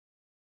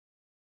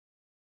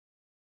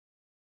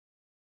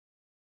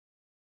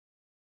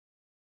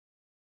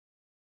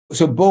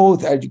So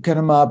both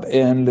aducanumab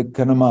and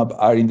lecanemab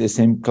are in the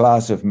same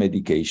class of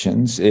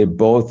medications.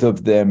 Both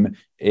of them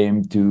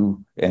aim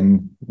to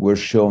and were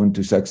shown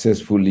to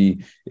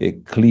successfully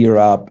clear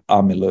up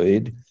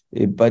amyloid.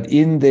 But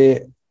in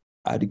the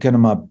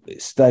aducanumab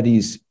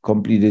studies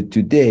completed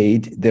to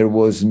date, there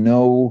was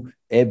no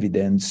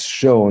evidence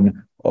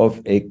shown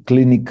of a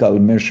clinical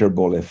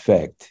measurable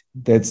effect.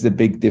 That's the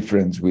big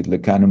difference with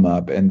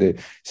lecanemab and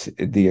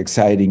the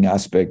exciting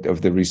aspect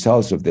of the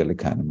results of the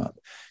lecanemab.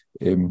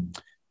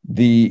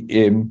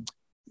 The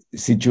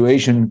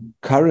situation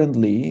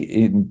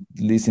currently, at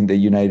least in the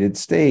United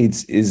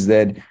States, is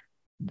that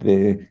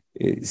the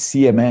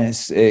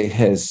CMS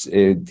has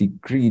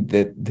decreed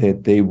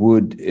that they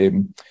would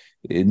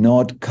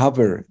not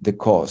cover the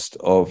cost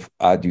of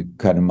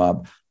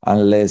aducanumab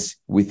unless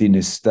within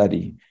a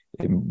study,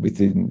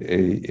 within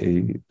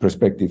a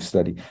prospective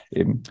study.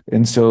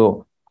 And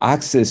so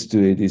access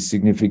to it is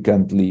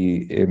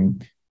significantly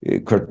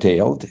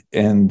curtailed,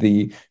 and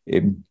the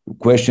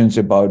questions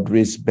about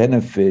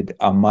risk-benefit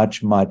are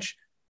much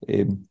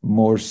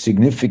more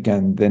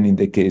significant than in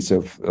the case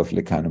of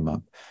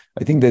lecanemab.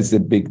 I think that's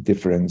the big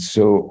difference.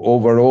 So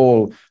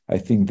overall, I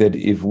think that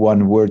if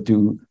one were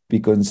to be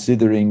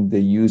considering the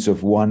use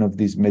of one of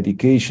these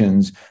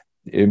medications,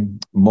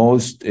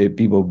 most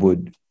people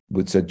would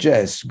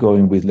suggest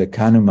going with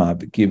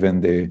lecanemab given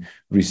the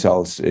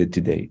results to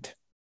date.